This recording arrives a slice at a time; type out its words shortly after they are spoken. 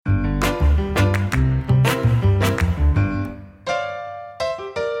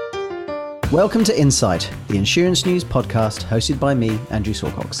Welcome to Insight, the insurance news podcast hosted by me, Andrew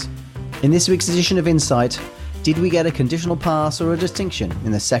Sawcox. In this week's edition of Insight, did we get a conditional pass or a distinction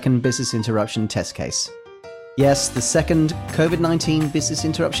in the second business interruption test case? Yes, the second COVID-19 business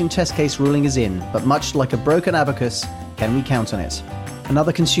interruption test case ruling is in, but much like a broken abacus, can we count on it?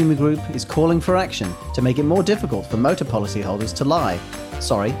 Another consumer group is calling for action to make it more difficult for motor policyholders to lie.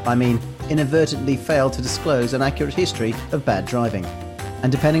 Inadvertently fail to disclose an accurate history of bad driving.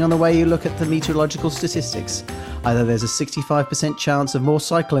 And depending on the way you look at the meteorological statistics, either there's a 65% chance of more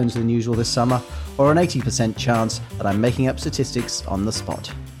cyclones than usual this summer, or an 80% chance that I'm making up statistics on the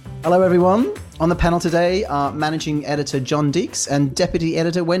spot. Hello everyone. On the panel today are Managing Editor John Deeks and Deputy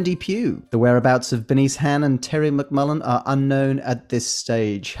Editor Wendy Pugh. The whereabouts of Bernice Han and Terry McMullen are unknown at this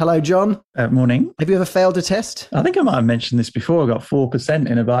stage. Hello, John. Morning. Have you ever failed a test? I think I might have mentioned this before. I got 4%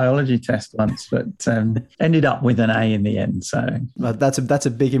 in a biology test once, but ended up with an A in the end. So that's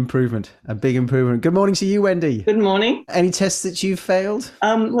a big improvement. A big improvement. Good morning to you, Wendy. Good morning. Any tests that you've failed?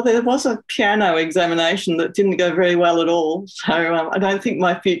 Well, there was a piano examination that didn't go very well at all. So I don't think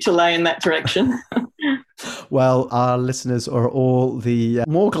my future lay in that direction. Well, our listeners are all the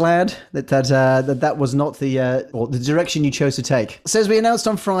more glad that was not the direction you chose to take. So as we announced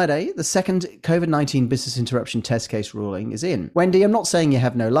on Friday, the second COVID-19 business interruption test case ruling is in. Wendy, I'm not saying you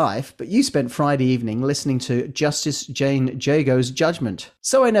have no life, but you spent Friday evening listening to Justice Jane Jago's judgment.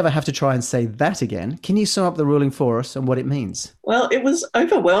 So I never have to try and say that again. Can you sum up the ruling for us and what it means? Well, it was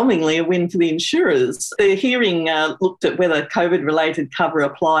overwhelmingly a win for the insurers. The hearing looked at whether COVID-related cover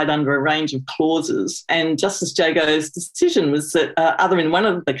applied under a range of clauses, and Justice Jago's decision was that other than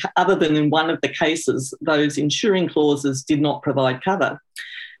in one of the cases, those insuring clauses did not provide cover.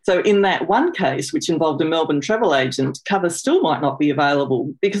 So in that one case, which involved a Melbourne travel agent, cover still might not be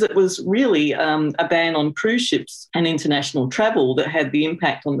available because it was really a ban on cruise ships and international travel that had the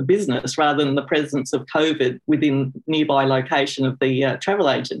impact on the business rather than the presence of COVID within nearby location of the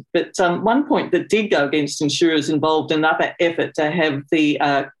travel agent. But one point that did go against insurers involved another effort to have the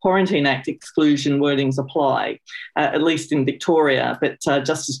Quarantine Act exclusion wordings apply, at least in Victoria. But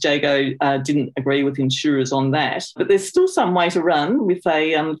Justice Jago didn't agree with insurers on that. But there's still some way to run with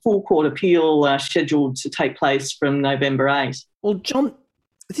a full court appeal scheduled to take place from November 8. Well, John,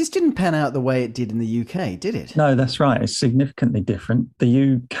 this didn't pan out the way it did in the UK, did it? No, that's right. It's significantly different.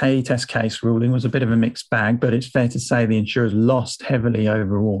 The UK test case ruling was a bit of a mixed bag, but it's fair to say the insurers lost heavily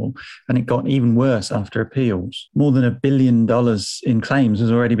overall, and it got even worse after appeals. More than $1 billion in claims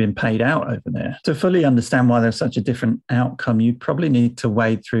has already been paid out over there. To fully understand why there's such a different outcome, you probably need to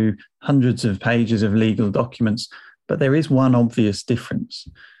wade through hundreds of pages of legal documents. But there is one obvious difference.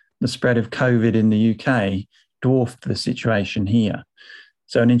 The spread of COVID in the UK dwarfed the situation here.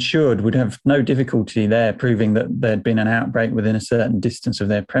 So an insured would have no difficulty there proving that there'd been an outbreak within a certain distance of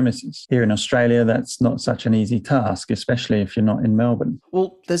their premises. Here in Australia, that's not such an easy task, especially if you're not in Melbourne.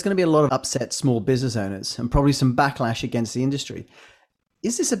 Well, there's going to be a lot of upset small business owners and probably some backlash against the industry.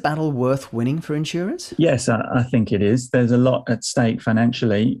 Is this a battle worth winning for insurers? Yes, I think it is. There's a lot at stake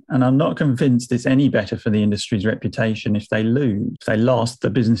financially, and I'm not convinced it's any better for the industry's reputation if they lose. If they lost, the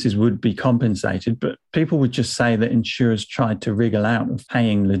businesses would be compensated, but people would just say that insurers tried to wriggle out of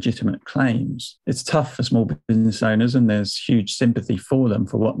paying legitimate claims. It's tough for small business owners, and there's huge sympathy for them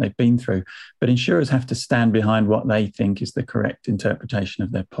for what they've been through, but insurers have to stand behind what they think is the correct interpretation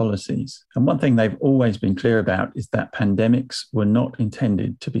of their policies. And one thing they've always been clear about is that pandemics were not intended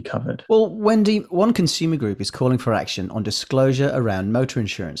to be covered. Well, Wendy, one consumer group is calling for action on disclosure around motor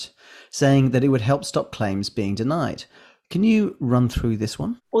insurance, saying that it would help stop claims being denied. Can you run through this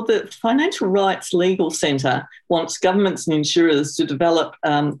one? Well, the Financial Rights Legal Centre wants governments and insurers to develop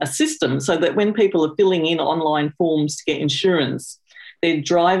a system so that when people are filling in online forms to get insurance, their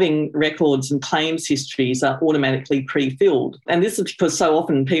driving records and claims histories are automatically pre-filled. And this is because so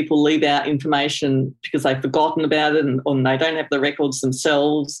often people leave out information because they've forgotten about it or they don't have the records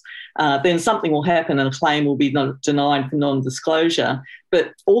themselves. Then something will happen and a claim will be denied for non-disclosure.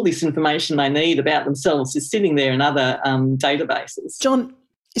 But all this information they need about themselves is sitting there in other databases. John,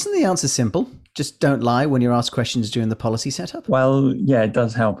 isn't the answer simple? Just don't lie when you're asked questions during the policy setup? Well, yeah, it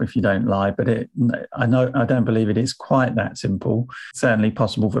does help if you don't lie, but I don't believe it is quite that simple. It's certainly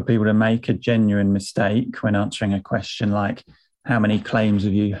possible for people to make a genuine mistake when answering a question like, how many claims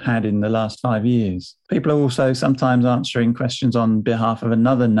have you had in the last 5 years? People are also sometimes answering questions on behalf of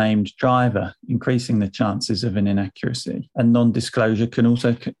another named driver, increasing the chances of an inaccuracy. And non-disclosure can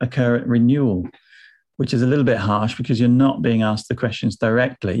also occur at renewal, which is a little bit harsh because you're not being asked the questions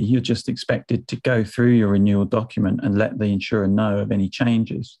directly. You're just expected to go through your renewal document and let the insurer know of any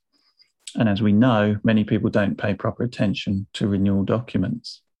changes. And as we know, many people don't pay proper attention to renewal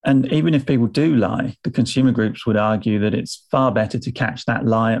documents. And even if people do lie, the consumer groups would argue that it's far better to catch that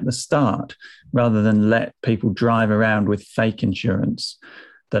lie at the start rather than let people drive around with fake insurance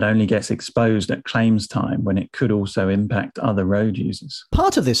that only gets exposed at claims time when it could also impact other road users.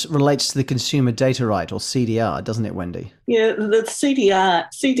 Part of this relates to the Consumer Data Right, or CDR, doesn't it, Wendy? Yeah, the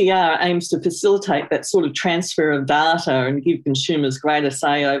CDR aims to facilitate that sort of transfer of data and give consumers greater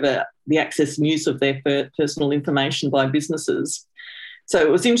say over the access and use of their personal information by businesses. So it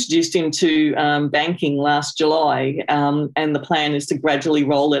was introduced into banking last July, and the plan is to gradually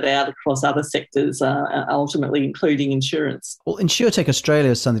roll it out across other sectors, ultimately including insurance. Well, InsurTech Australia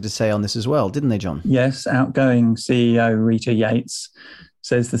has something to say on this as well, didn't they, John? Yes, outgoing CEO Rita Yates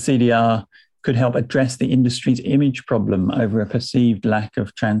says the CDR could help address the industry's image problem over a perceived lack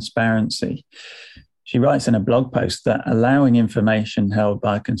of transparency. She writes in a blog post that allowing information held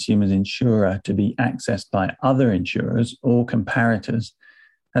by a consumer's insurer to be accessed by other insurers or comparators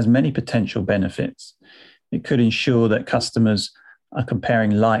has many potential benefits. It could ensure that customers are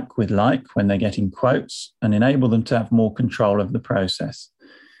comparing like with like when they're getting quotes and enable them to have more control of the process.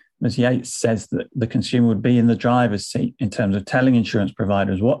 Ms. Yates says that the consumer would be in the driver's seat in terms of telling insurance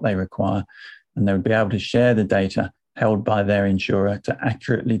providers what they require, and they would be able to share the data held by their insurer to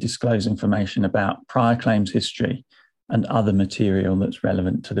accurately disclose information about prior claims history and other material that's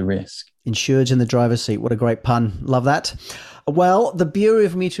relevant to the risk. Insured in the driver's seat. What a great pun. Love that. Well, the Bureau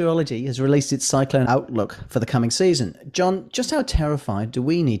of Meteorology has released its cyclone outlook for the coming season. John, just how terrified do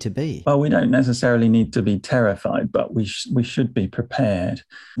we need to be? Well, we don't necessarily need to be terrified, but we should be prepared.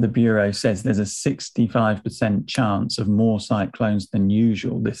 The Bureau says there's a 65% chance of more cyclones than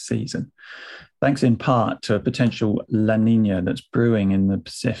usual this season, thanks in part to a potential La Nina that's brewing in the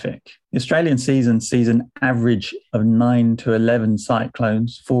Pacific. The Australian season sees an average of 9 to 11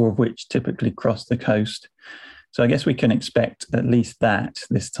 cyclones, 4 of which typically cross the coast. So I guess we can expect at least that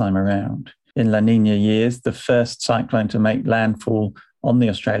this time around. In La Nina years, the first cyclone to make landfall on the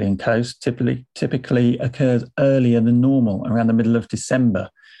Australian coast typically occurs earlier than normal, around the middle of December,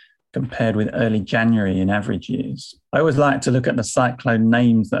 compared with early January in average years. I always like to look at the cyclone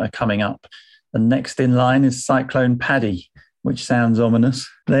names that are coming up. The next in line is Cyclone Paddy, which sounds ominous.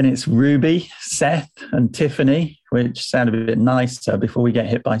 Then it's Ruby, Seth, and Tiffany, which sound a bit nicer before we get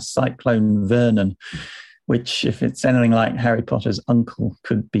hit by Cyclone Vernon, which, if it's anything like Harry Potter's uncle,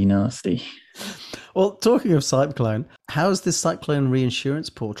 could be nasty. Well, talking of cyclone, how's this cyclone reinsurance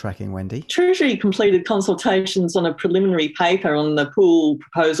pool tracking, Wendy? Treasury completed consultations on a preliminary paper on the pool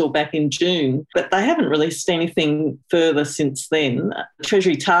proposal back in June, but they haven't released anything further since then. The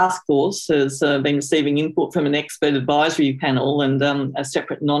Treasury Task Force has been receiving input from an expert advisory panel and a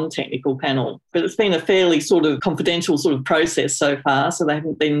separate non-technical panel. But it's been a fairly sort of confidential sort of process so far, so they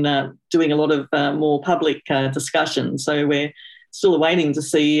haven't been doing a lot of more public discussion. So we're still awaiting to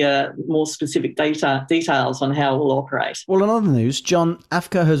see more specific details on how it will operate. Well, in other news, John,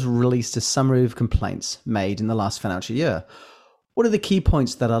 AFCA has released a summary of complaints made in the last financial year. What are the key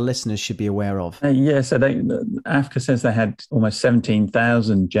points that our listeners should be aware of? So AFCA says they had almost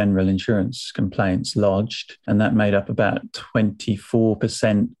 17,000 general insurance complaints lodged, and that made up about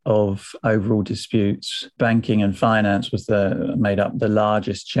 24% of overall disputes. Banking and finance made up the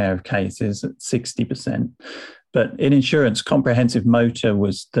largest share of cases at 60%. But in insurance, comprehensive motor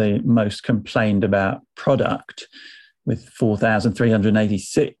was the most complained about product, with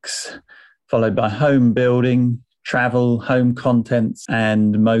 4,386, followed by home building, travel, home contents,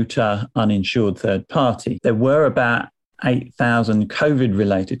 and motor uninsured third party. There were about 8,000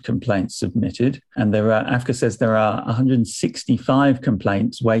 COVID-related complaints submitted, and AFCA says there are 165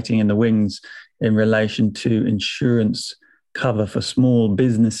 complaints waiting in the wings in relation to insurance cover for small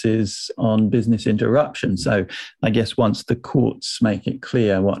businesses on business interruption. So I guess once the courts make it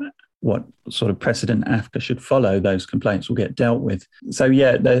clear what sort of precedent AFCA should follow, those complaints will get dealt with. So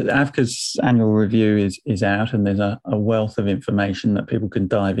yeah, the AFCA's annual review is out, and there's a wealth of information that people can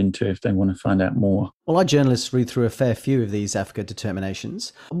dive into if they want to find out more. Well, our journalists read through a fair few of these AFCA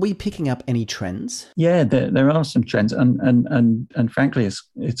determinations. Are we picking up any trends? Yeah, there are some trends, and frankly,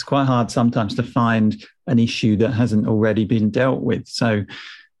 it's quite hard sometimes to find an issue that hasn't already been dealt with. So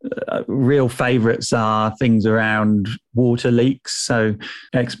real favourites are things around water leaks. So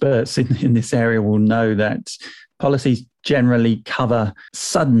experts in this area will know that policies generally cover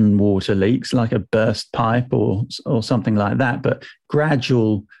sudden water leaks, like a burst pipe or something like that, but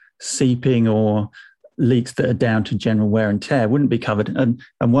gradual seeping or leaks that are down to general wear and tear wouldn't be covered. And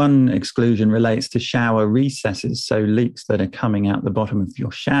one exclusion relates to shower recesses. So leaks that are coming out the bottom of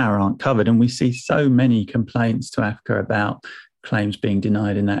your shower aren't covered. And we see so many complaints to AFCA about claims being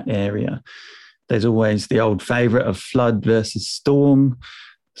denied in that area. There's always the old favourite of flood versus storm.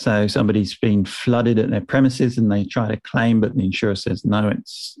 So somebody's been flooded at their premises and they try to claim, but the insurer says, no,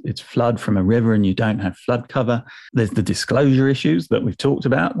 it's flood from a river and you don't have flood cover. There's the disclosure issues that we've talked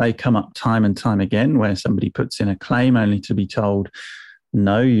about. They come up time and time again where somebody puts in a claim only to be told,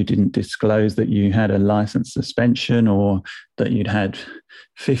 no, you didn't disclose that you had a license suspension or that you'd had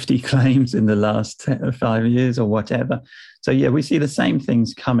 50 claims in the last 5 years or whatever. So yeah, we see the same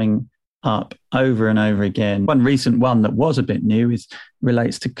things coming up over and over again. One recent one that was a bit new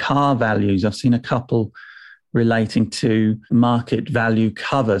relates to car values. I've seen a couple relating to market value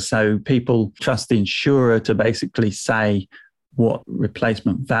cover. So people trust the insurer to basically say what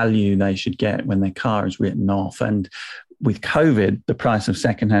replacement value they should get when their car is written off. And with COVID, the price of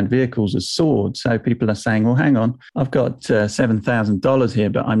secondhand vehicles has soared. So people are saying, well, hang on, I've got $7,000 here,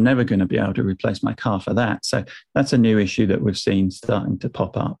 but I'm never going to be able to replace my car for that. So that's a new issue that we've seen starting to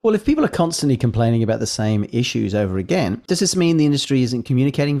pop up. Well, if people are constantly complaining about the same issues over again, does this mean the industry isn't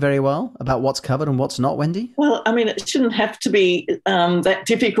communicating very well about what's covered and what's not, Wendy? Well, I mean, it shouldn't have to be that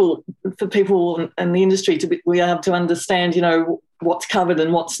difficult for people in the industry to be able to understand, what's covered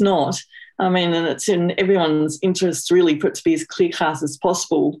and what's not. I mean, and it's in everyone's interest really for it to be as clear-cut as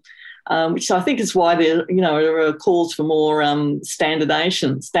possible, which I think is why there are calls for more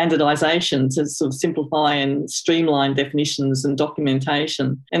standardisation to sort of simplify and streamline definitions and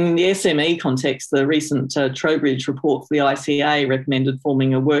documentation. And in the SME context, the recent Trowbridge report for the ICA recommended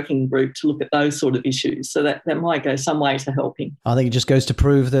forming a working group to look at those sort of issues. So that might go some way to helping. I think it just goes to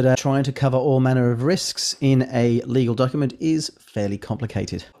prove that trying to cover all manner of risks in a legal document is fairly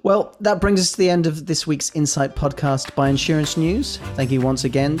complicated. Well, that brings us to the end of this week's Insight podcast by Insurance News. Thank you once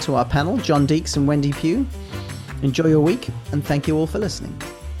again to our panel, John Deeks and Wendy Pugh. Enjoy your week and thank you all for listening.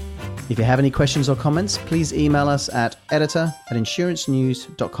 If you have any questions or comments, please email us at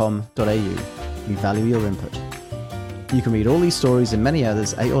editor@insurancenews.com.au. We value your input. You can read all these stories and many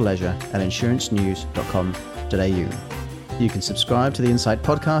others at your leisure at insurancenews.com.au. You can subscribe to the Insight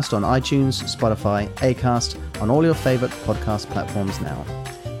podcast on iTunes, Spotify, Acast, on all your favourite podcast platforms now.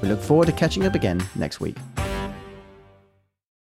 We look forward to catching up again next week.